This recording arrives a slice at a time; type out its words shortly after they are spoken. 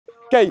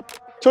Okay,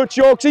 touch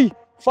Yorksy,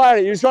 fire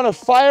it. You just want to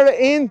fire it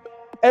in.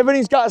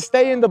 Everything's got to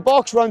stay in the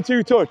box, run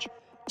 2 touch.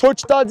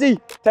 Touch Dodgy,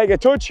 take a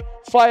touch,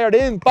 fire it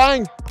in,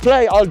 bang,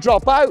 play. I'll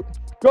drop out.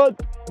 Good.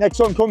 Next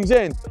one comes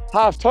in.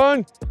 Half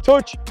turn,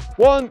 touch,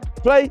 1,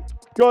 play.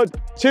 Good.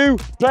 2,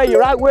 play.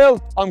 You're out,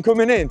 Will. I'm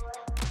coming in.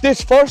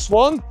 This first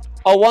one,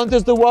 I want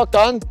us to work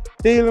on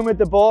dealing with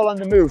the ball on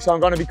the move. So I'm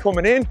going to be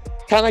coming in.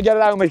 Can I get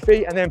it out of my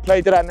feet and then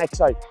play to that next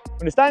side?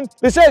 Understand?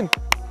 Listen,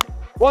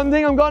 one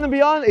thing I'm going to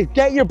be on is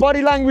get your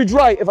body language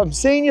right. If I'm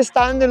seeing you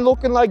standing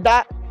looking like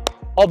that,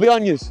 I'll be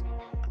on you.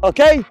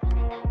 Okay?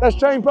 Let's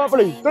train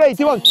properly. 3,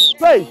 2, 1,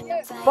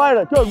 play.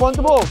 Fire it. Good. Want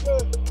the ball.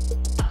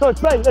 Touch,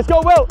 play. Let's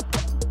go, Will.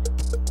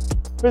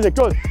 Visit.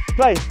 Good.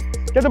 Play.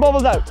 Get the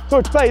bubbles out.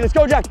 Touch, play. Let's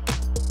go, Jack.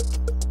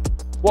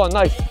 1,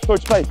 nice.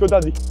 Touch, play. Good,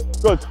 Dodgy.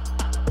 Good.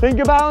 Think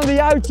about on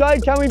the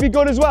outside. Can we be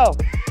good as well?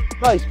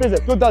 Nice.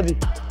 Visit. Good, Dodgy.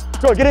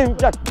 Good. Get in,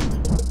 Jack.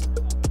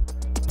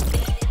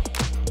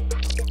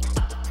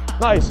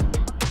 Nice.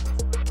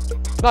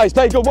 Nice.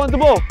 Play. Good. Want the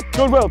ball.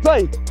 Good, Will.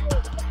 Play.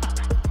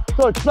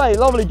 Touch, play.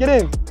 Lovely. Get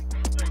in.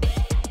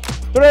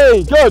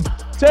 3, good.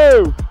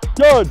 2,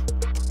 good.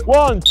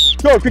 1,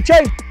 good. Good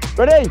change.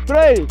 Ready?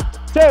 3,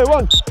 2,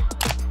 1.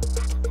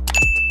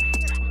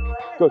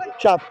 Good.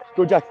 Sharp.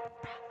 Good, Jack.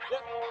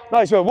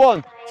 Nice, Will.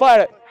 1,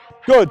 fire it.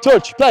 Good.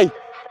 Touch, play.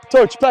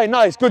 Touch, play.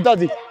 Nice. Good,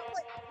 Dodgy.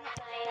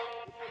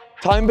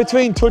 Time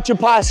between touch and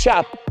pass,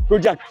 sharp.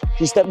 Good, Jack.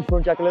 You step in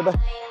front, Jack, a little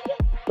bit.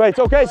 Play. It's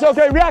okay. It's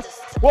okay. React.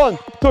 1,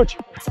 touch,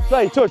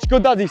 play. Touch.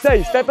 Good, Dodgy.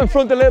 Stay. Step in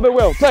front a little bit,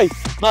 Will. Play.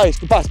 Nice.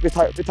 Good pass. Bit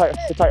tighter. Bit tighter.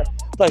 Bit tighter.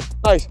 Play.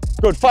 Nice.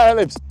 Good. Fire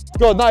lips.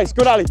 Good. Nice.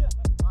 Good, Ali.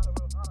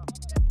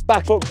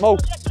 Back foot. Mo.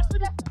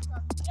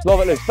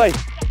 Love it, lips. Play.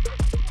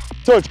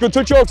 Touch. Good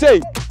touch,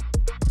 Yorksy.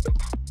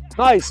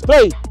 Nice.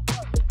 Play.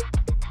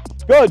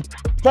 Good.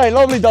 Play.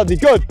 Lovely, Dodgy.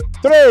 Good.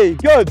 3.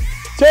 Good.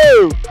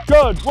 2.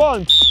 Good.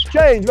 1.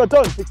 Change. Well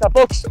done. Fix that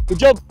box. Good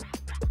job.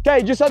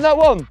 Okay, just on that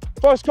one.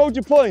 First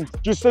coaching point.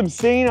 Just I'm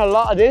seeing a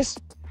lot of this.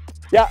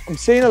 Yeah, I'm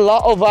seeing a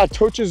lot of our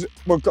touches.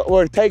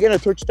 We're taking a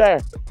touch there.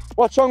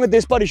 What's wrong with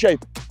this body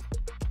shape?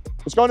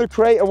 It's going to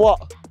create a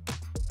what?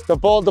 The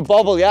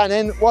bubble, yeah. And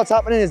then what's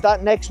happening is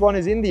that next one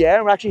is in the air.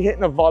 And we're actually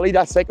hitting a volley,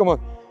 that second one.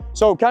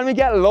 So can we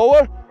get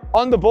lower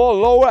on the ball,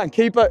 lower, and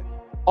keep it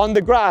on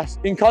the grass,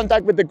 in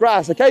contact with the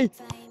grass, okay?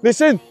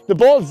 Listen, the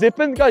ball's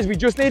zipping, guys. We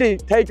just need to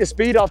take the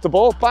speed off the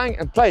ball, bang,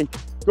 and play.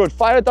 Good,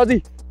 fire it,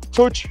 Dodgy.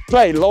 Touch,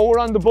 play, lower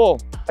on the ball,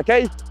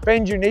 okay?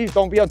 Bend your knees,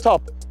 don't be on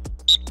top.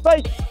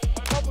 Play.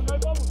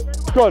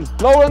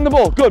 Good, lower on the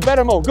ball, good,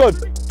 better Mo, good.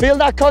 Feel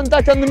that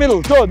contact on the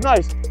middle, good,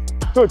 nice.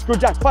 Touch,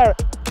 good, Jack, fire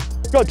it.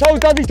 Good, toes,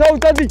 Dodgy,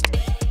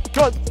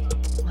 good.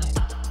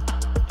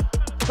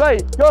 Play,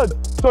 good,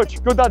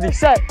 touch, good, Dodgy,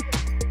 set.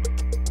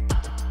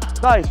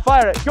 Nice,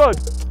 fire it, good.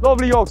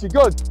 Lovely, Yorksy,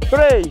 good.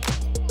 3,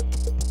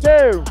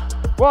 2,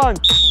 1,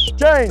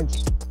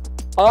 change.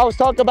 I always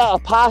talk about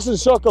a passing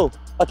circle,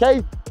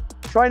 okay?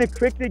 Trying to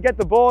quickly get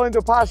the ball into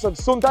a pass.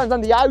 Sometimes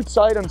on the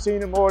outside, I'm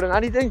seeing it more than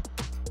anything.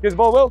 Give the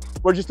ball, Will.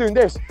 We're just doing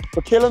this.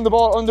 We're killing the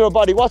ball under a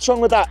body. What's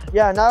wrong with that?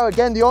 Yeah, now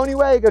again, the only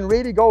way I can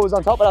really go is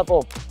on top of that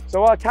ball.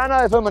 So if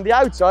I'm on the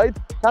outside,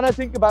 can I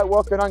think about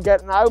working on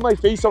getting out of my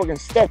feet so I can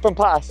step and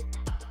pass? Do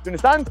you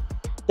understand?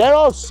 They're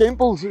all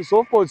simple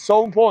stuff, but it's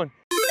so important.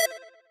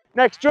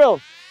 Next drill.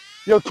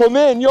 You'll come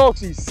in,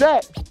 Yorksy,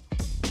 set.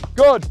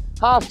 Good.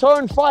 Half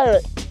turn, fire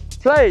it.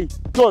 Play.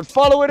 Good.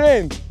 Follow it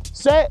in.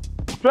 Set.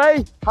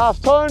 Play.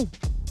 Half turn.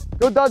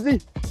 Good,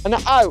 Dodgy. And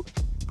out.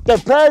 The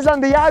players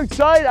on the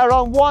outside are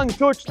on 1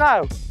 touch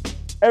now.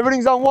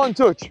 Everything's on 1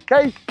 touch.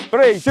 Okay?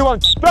 3, 2, 1.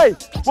 Play.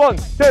 1,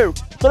 2,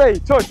 3.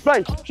 Touch.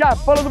 Play. Sharp.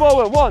 Follow the ball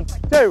well. 1,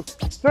 2,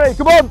 3.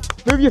 Come on.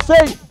 Move your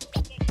feet.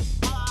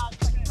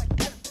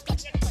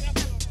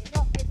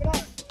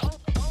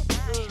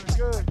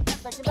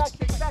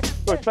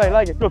 Good play,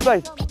 like it, good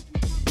play.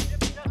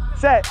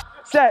 Set,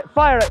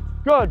 fire it.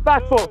 Good,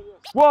 back foot.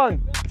 1,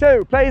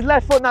 2, play his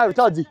left foot now,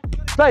 Dodgy.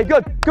 Play,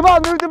 good. Come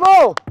on, move the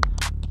ball.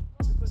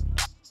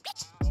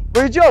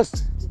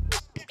 Readjust.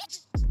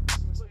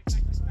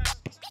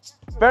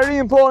 Very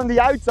important,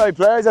 the outside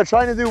players are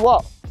trying to do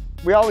what?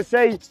 We always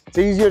say it's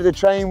easier to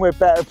train with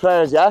better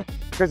players, yeah?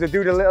 Because they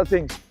do the little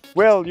things.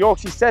 Will,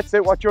 Yorksy sets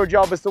it, what's your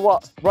job is to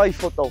what? Right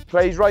foot though,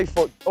 play his right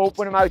foot.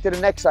 Open him out to the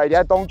next side,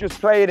 yeah? Don't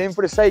just play it in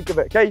for the sake of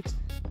it, okay?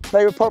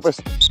 Play with purpose.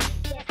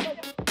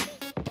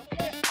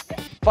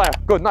 Fire,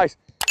 good, nice.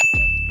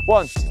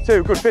 1,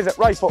 2, good, visit,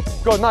 right foot.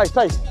 Good, nice,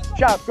 play.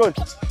 Sharp, good.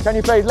 Can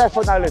you play his left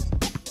foot now, Liz?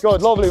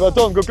 Good, lovely, well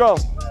done, good girl.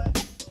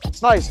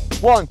 Nice,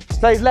 1,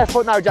 play his left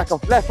foot now, Jacko.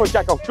 Left foot,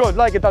 Jacko. Good,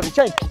 like it, Dodgy.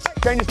 Change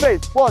your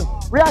speed. 1,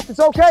 react, it's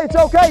okay, it's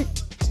okay.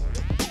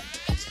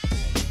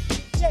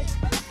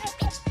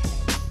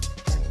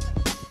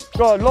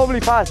 Good, lovely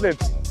pass, Liv.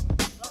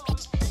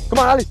 Come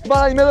on,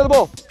 Ali, middle of the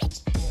ball.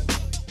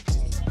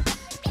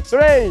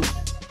 3,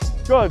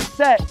 good,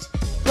 set,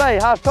 play,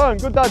 half turn,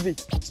 good, Dodgy.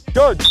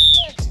 Good.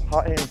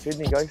 Hot here in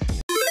Sydney, guys.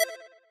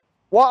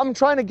 What I'm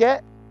trying to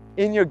get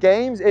in your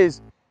games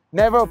is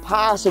never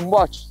pass and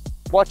watch.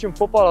 Watching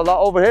football a lot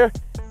over here,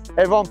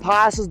 everyone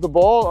passes the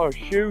ball or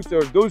shoots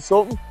or does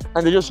something,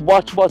 and they just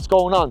watch what's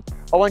going on.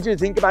 I want you to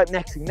think about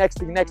next thing,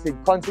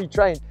 constantly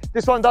train.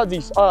 This one does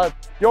these,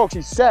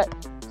 Yorkshies,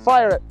 set,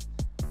 fire it,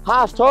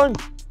 half turn,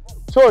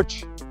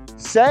 touch,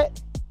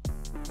 set.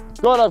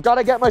 Good, I've got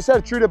to get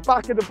myself through the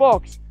back of the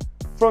box.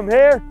 From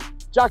here,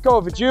 Jacko,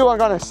 if it's you, I'm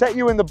gonna set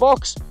you in the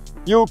box,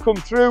 you come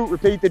through,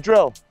 repeat the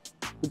drill.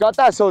 You got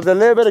that? So there's a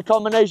little bit of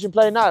combination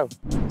play now.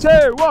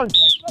 2, 1.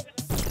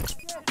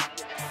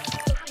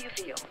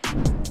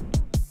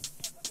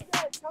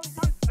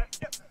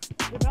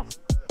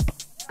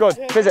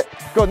 Good, visit,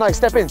 good, nice,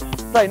 step in,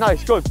 play,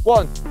 nice, good,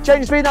 1.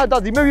 Change speed now,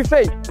 Dudley, move your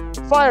feet,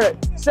 fire it,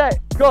 set,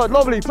 good,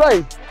 lovely,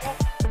 play.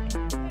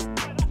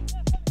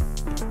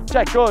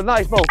 Check, good,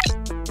 nice, Mo.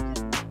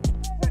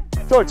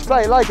 Touch,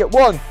 play, like it,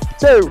 1,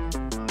 2,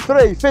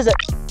 3, visit,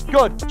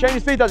 good,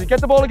 change speed, Dudley,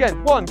 get the ball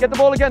again, 1, get the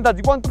ball again,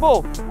 Dudley, want the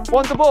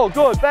ball,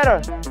 good, better.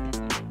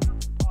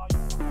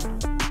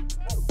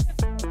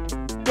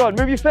 Good,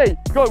 move your feet,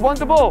 good, want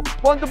the ball,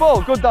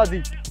 good,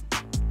 Dudley.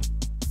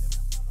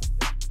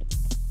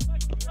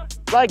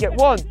 Like it,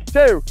 1,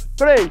 2,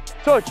 3,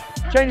 touch,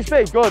 change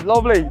speed, good,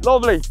 lovely,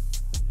 lovely.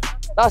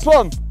 Last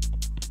one,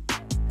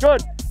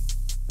 good,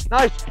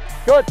 nice,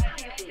 good,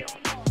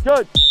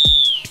 good.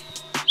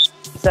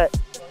 Set.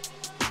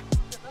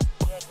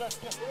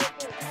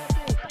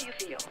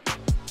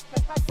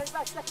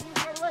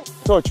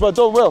 Touch, well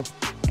done, Will.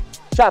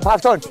 Sharp,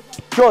 half turn,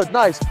 good,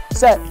 nice,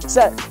 set,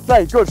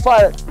 play, good,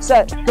 fire it,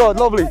 set, good,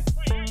 lovely.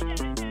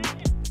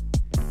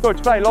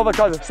 Touch, play, love it,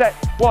 cousin, set,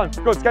 1,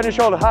 good, scan your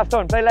shoulder, half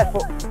turn, play left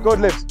foot, good,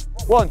 lifts,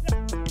 1,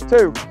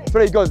 2,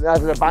 3, good,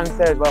 there's a bounce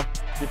there as well,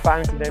 you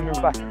bounce and then move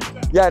back,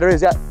 yeah there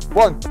is, yeah,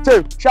 1,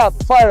 2, sharp,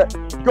 fire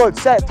it, good,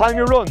 set, time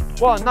your run,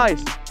 1,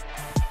 nice,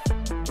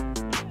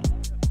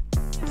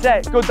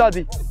 set, good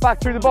Dodgy,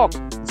 back through the box,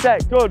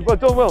 set, good, well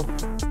done Will,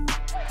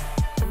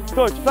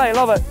 touch, play,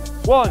 love it,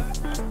 1,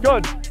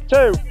 good,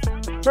 2,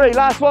 3,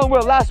 last one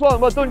Will, last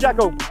one, well done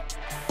Jacko.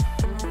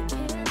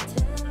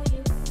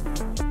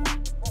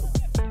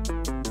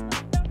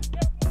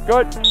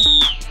 Good.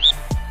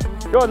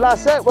 Good,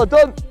 last set, well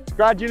done.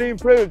 Gradually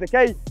improved,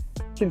 okay?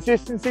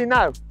 Consistency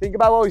now. Think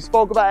about what we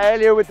spoke about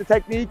earlier with the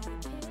technique.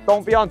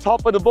 Don't be on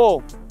top of the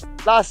ball.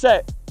 Last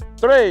set.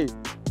 3,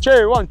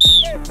 2, 1.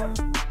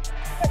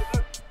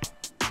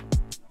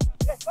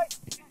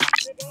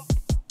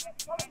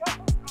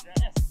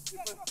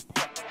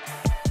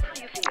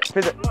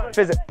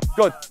 Visit.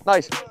 Good,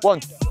 nice. 1,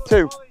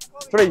 2,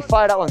 3,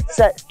 fire that one.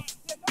 Set.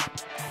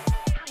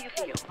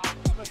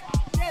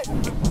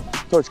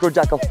 Touch, good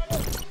Jacko.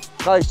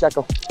 Nice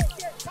Jacko.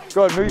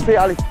 Good, move your feet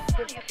Ali.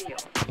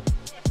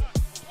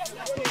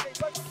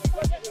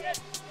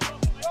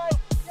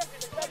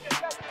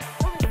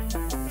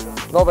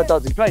 Love it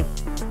Dodgy, play.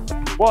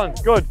 1,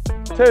 good,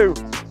 2,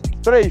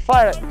 3,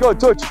 fire it, good,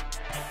 touch.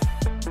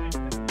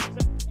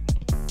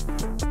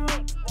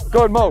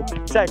 Good Mo,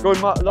 set, good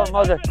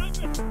Mozer.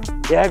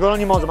 Yeah, good on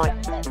you Mozer mate.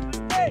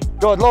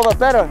 Good, love it,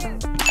 better.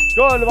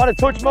 Good, what a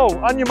touch Mo,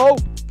 on you Mo.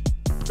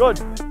 Good,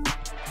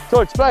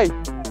 touch, play.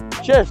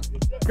 Shift,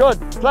 good,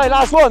 play,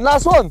 last one,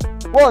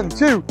 1,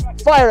 2,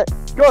 fire it,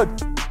 good.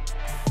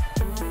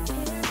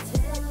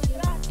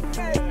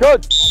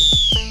 Good.